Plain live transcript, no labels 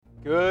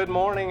Good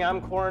morning, I'm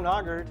Corin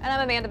Hoggard. And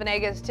I'm Amanda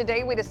Venegas.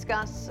 Today we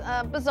discuss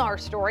a bizarre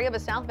story of a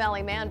South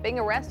Valley man being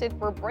arrested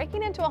for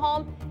breaking into a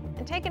home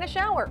and taking a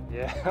shower.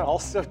 Yeah,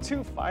 also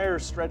 2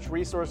 fires stretched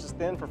resources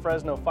thin for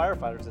Fresno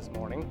firefighters this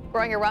morning.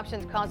 Growing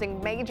eruptions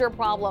causing major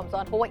problems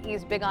on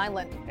Hawaii's Big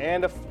Island.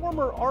 And a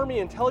former Army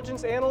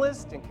intelligence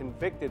analyst and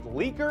convicted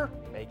leaker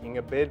making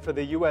a bid for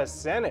the U.S.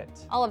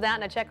 Senate. All of that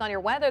and a check on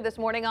your weather this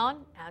morning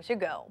on As You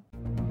Go.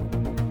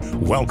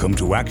 Welcome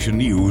to Action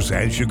News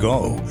As You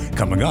Go,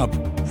 coming up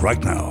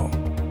right now.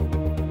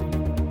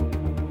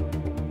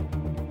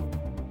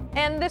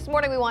 And this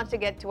morning we want to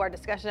get to our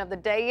discussion of the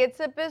day. It's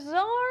a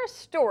bizarre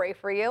story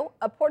for you.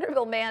 A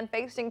Porterville man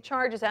facing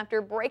charges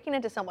after breaking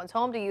into someone's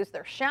home to use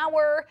their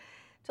shower.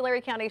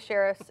 Tulare County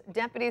Sheriff's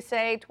deputies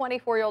say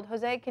 24-year-old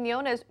Jose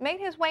Quinones made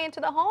his way into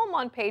the home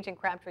on Page and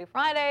Crabtree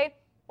Friday.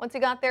 Once he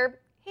got there,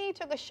 he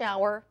took a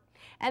shower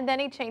and then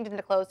he changed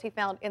into clothes he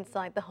found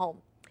inside the home.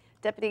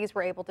 Deputies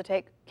were able to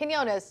take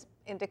Quinones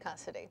into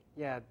custody.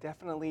 Yeah,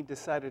 definitely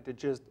decided to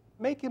just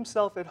make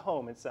himself at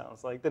home, it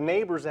sounds like. The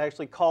neighbors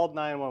actually called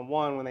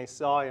 911 when they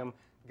saw him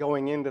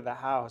going into the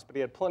house, but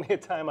he had plenty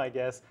of time, I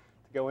guess,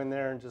 to go in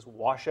there and just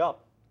wash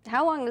up.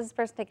 How long does this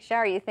person take a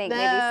shower, you think?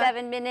 Maybe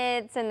 7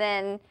 minutes, and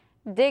then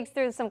digs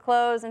through some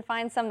clothes and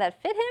finds some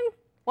that fit him?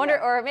 Wonder,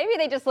 Yeah. Or maybe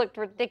they just looked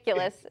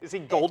ridiculous. Is he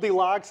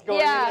Goldilocks going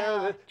in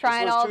there?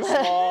 Trying this all one's the...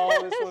 too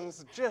small, this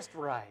one's just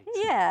right.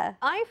 Yeah.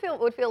 I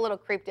would feel a little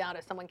creeped out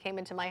if someone came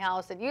into my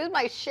house and used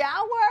my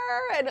shower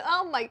and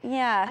oh my.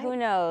 Yeah, who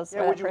knows?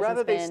 Yeah, would you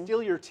rather they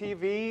steal your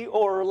TV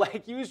or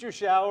like use your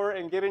shower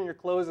and get in your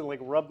clothes and like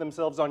rub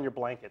themselves on your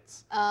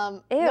blankets?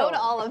 No to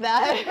all of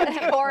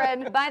that,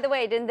 Corin. By the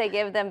way, didn't they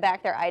give them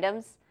back their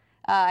items?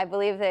 I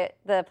believe that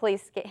the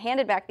police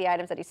handed back the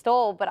items that he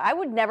stole, but I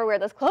would never wear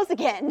those clothes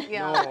again.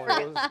 Yeah.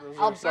 No, those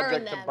I'll are subject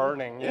burn to them.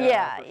 burning.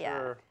 Yeah, for yeah.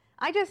 Sure.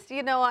 I just,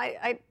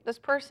 this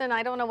person,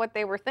 I don't know what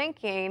they were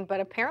thinking, but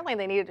apparently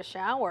they needed a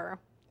shower.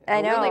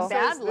 I know. Really This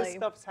badly.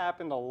 stuff's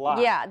happened a lot.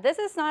 Yeah, this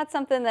is not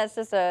something that's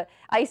just a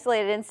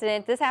isolated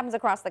incident. This happens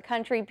across the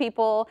country.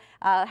 People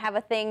have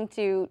a thing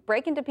to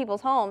break into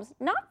people's homes,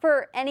 not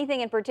for anything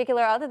in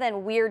particular other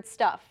than weird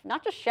stuff.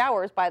 Not just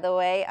showers, by the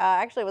way.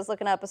 I actually was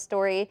looking up a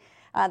story.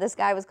 This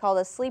guy was called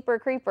a sleeper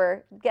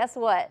creeper. Guess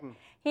what?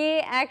 He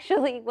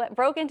actually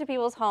broke into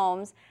people's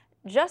homes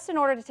just in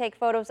order to take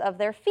photos of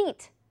their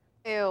feet.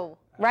 Ew.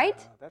 Right?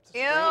 That's a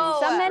Ew. strange,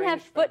 Some men have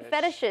strange foot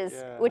fetish. fetishes,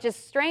 Yeah. which is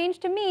strange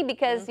to me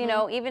because,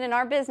 even in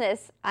our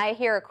business, I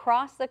hear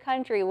across the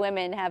country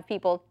women have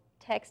people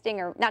texting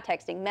or not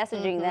texting,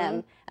 messaging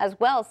them as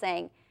well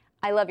saying,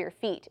 I love your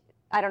feet.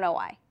 I don't know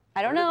why.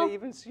 I don't Where know. did they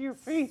even see your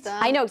feet?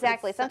 I know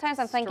exactly. It's Sometimes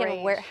I'm thinking,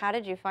 strange. how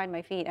did you find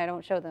my feet? I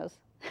don't show those.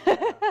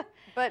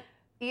 But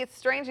it's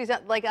strange, these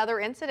like other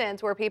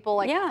incidents where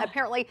people Yeah.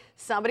 apparently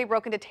somebody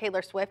broke into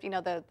Taylor Swift,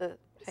 the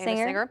famous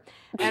singer,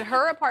 and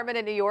her apartment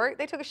in New York.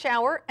 They took a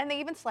shower and they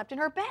even slept in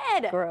her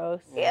bed.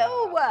 Gross.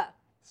 Ew.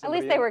 At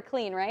least they were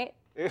clean, right?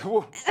 Yeah,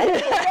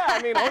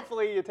 I mean,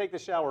 hopefully you take the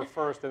shower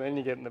first and then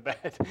you get in the bed.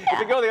 If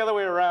you go the other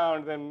way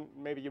around, then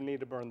maybe you need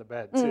to burn the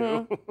bed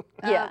too.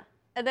 Yeah.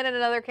 And then in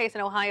another case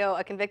in Ohio,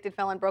 a convicted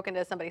felon broke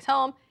into somebody's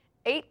home,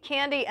 ate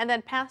candy, and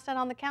then passed out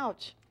on the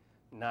couch.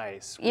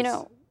 Nice. You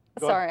know,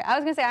 Go sorry, ahead. I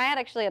was going to say, I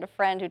actually had a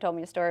friend who told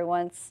me a story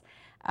once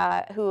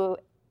who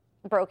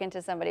broke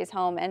into somebody's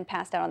home and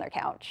passed out on their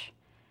couch.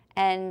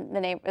 And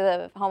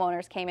the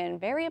homeowners came in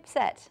very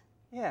upset.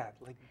 Yeah,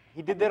 like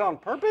he did that on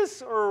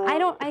purpose, or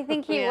I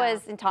think he Yeah.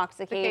 was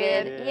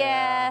intoxicated.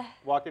 Yeah.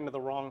 Walk into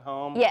the wrong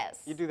home.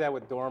 Yes. You do that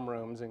with dorm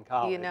rooms in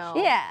college. You know.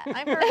 Yeah.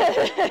 I've heard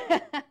of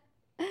it.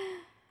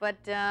 But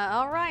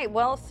all right,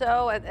 well,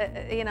 so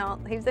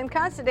he's in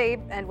custody,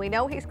 and we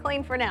know he's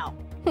clean for now.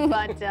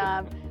 But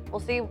we'll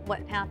see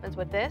what happens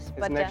with this. His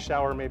but next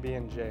shower may be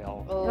in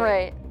jail.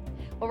 Right.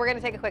 Well, we're going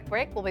to take a quick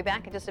break. We'll be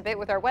back in just a bit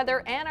with our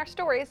weather and our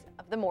stories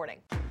of the morning.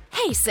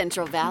 Hey,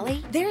 Central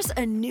Valley, there's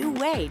a new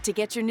way to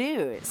get your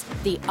news.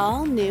 The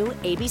all-new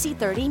ABC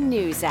 30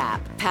 News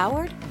app,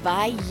 powered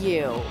by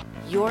you.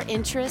 Your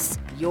interests,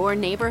 your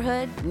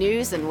neighborhood,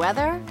 news and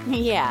weather?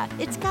 Yeah,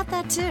 it's got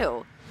that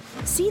too.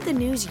 See the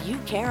news you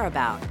care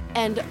about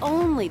and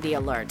only the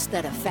alerts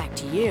that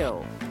affect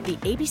you. The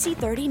ABC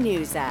 30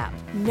 News app.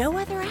 No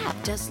other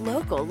app does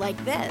local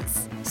like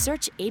this.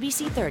 Search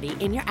ABC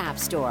 30 in your app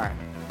store.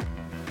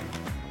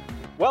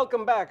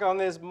 Welcome back on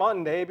this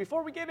Monday.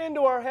 Before we get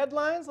into our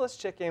headlines, let's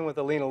check in with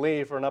Alina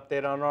Lee for an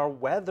update on our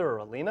weather.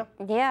 Alina?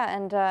 Yeah,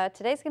 and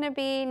today's going to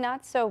be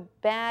not so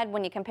bad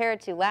when you compare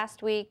it to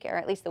last week, or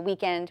at least the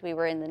weekend. We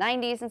were in the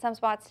 90s in some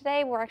spots.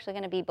 Today, we're actually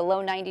going to be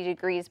below 90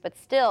 degrees, but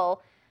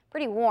still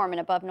pretty warm and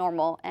above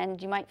normal. And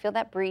you might feel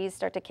that breeze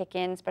start to kick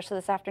in, especially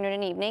this afternoon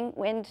and evening.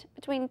 Wind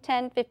between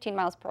 10, 15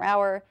 miles per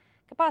hour.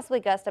 Could possibly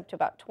gust up to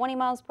about 20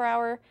 miles per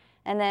hour.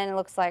 And then it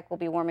looks like we'll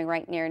be warming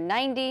right near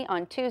 90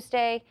 on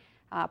Tuesday.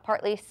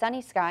 Partly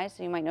sunny skies,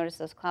 so you might notice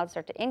those clouds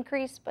start to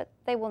increase, but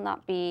they will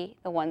not be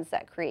the ones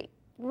that create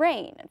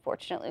rain,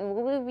 unfortunately.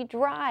 We'll be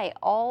dry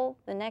all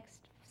the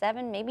next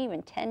 7, maybe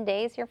even 10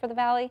 days here for the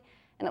valley,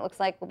 and it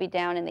looks like we'll be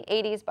down in the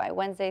 80s by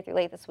Wednesday through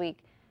late this week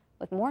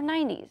with more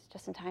 90s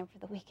just in time for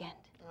the weekend.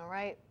 All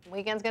right,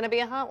 weekend's going to be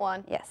a hot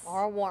one. Yes.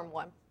 Or a warm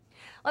one.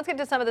 Let's get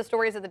to some of the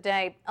stories of the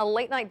day. A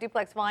late-night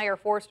duplex fire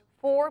forced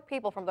 4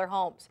 people from their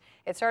homes.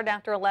 It started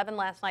after 11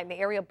 last night in the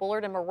area of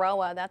Bullard and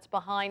Maroa. That's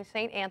behind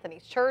St.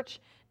 Anthony's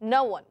Church.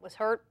 No one was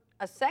hurt.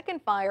 A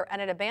second fire at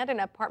an abandoned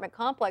apartment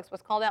complex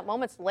was called out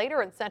moments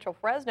later in central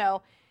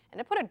Fresno,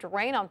 and it put a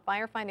drain on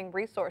firefighting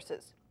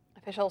resources.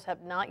 Officials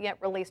have not yet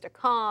released a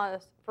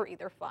cause for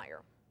either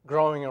fire.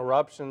 Growing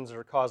eruptions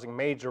are causing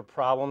major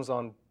problems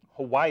on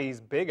Hawaii's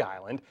Big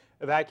Island.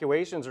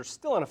 Evacuations are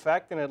still in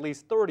effect, and at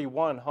least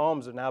 31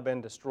 homes have now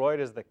been destroyed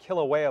as the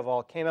Kilauea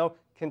volcano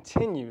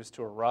continues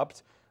to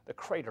erupt. The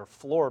crater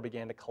floor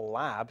began to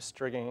collapse,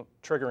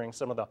 triggering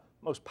some of the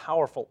most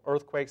powerful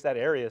earthquakes that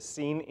area has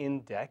seen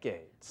in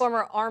decades.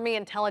 Former Army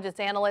intelligence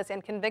analyst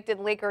and convicted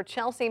leaker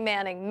Chelsea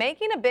Manning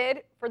making a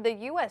bid for the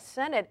U.S.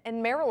 Senate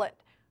in Maryland.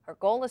 Her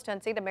goal is to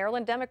unseat a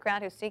Maryland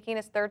Democrat who's seeking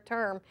his 3rd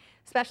term.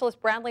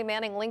 Specialist Bradley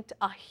Manning linked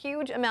a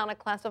huge amount of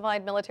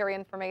classified military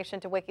information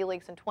to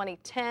WikiLeaks in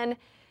 2010.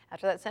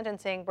 After that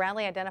sentencing,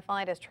 Bradley,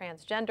 identified as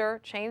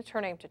transgender, changed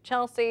her name to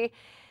Chelsea.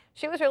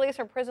 She was released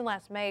from prison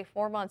last May,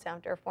 4 months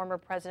after former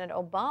President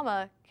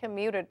Obama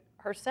commuted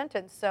her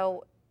sentence.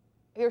 So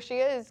here she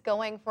is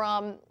going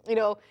from,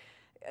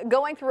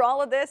 going through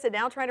all of this and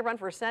now trying to run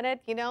for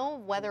Senate,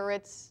 whether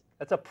it's...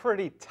 That's a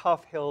pretty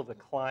tough hill to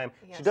climb.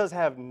 Yes. She does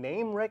have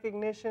name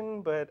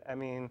recognition, but I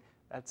mean,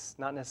 that's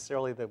not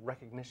necessarily the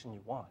recognition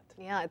you want.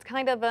 Yeah, it's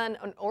kind of an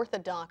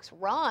orthodox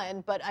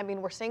run, but I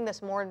mean, we're seeing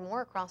this more and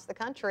more across the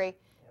country.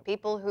 Yep.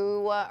 People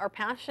who are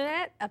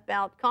passionate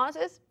about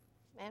causes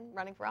and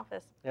running for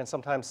office. And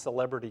sometimes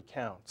celebrity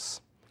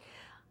counts.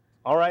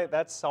 All right,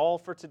 that's all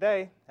for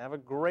today. Have a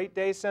great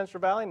day,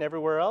 Central Valley, and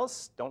everywhere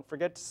else. Don't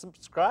forget to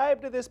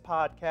subscribe to this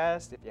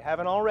podcast if you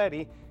haven't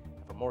already.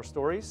 For more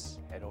stories,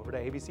 head over to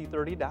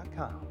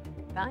abc30.com.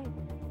 Bye.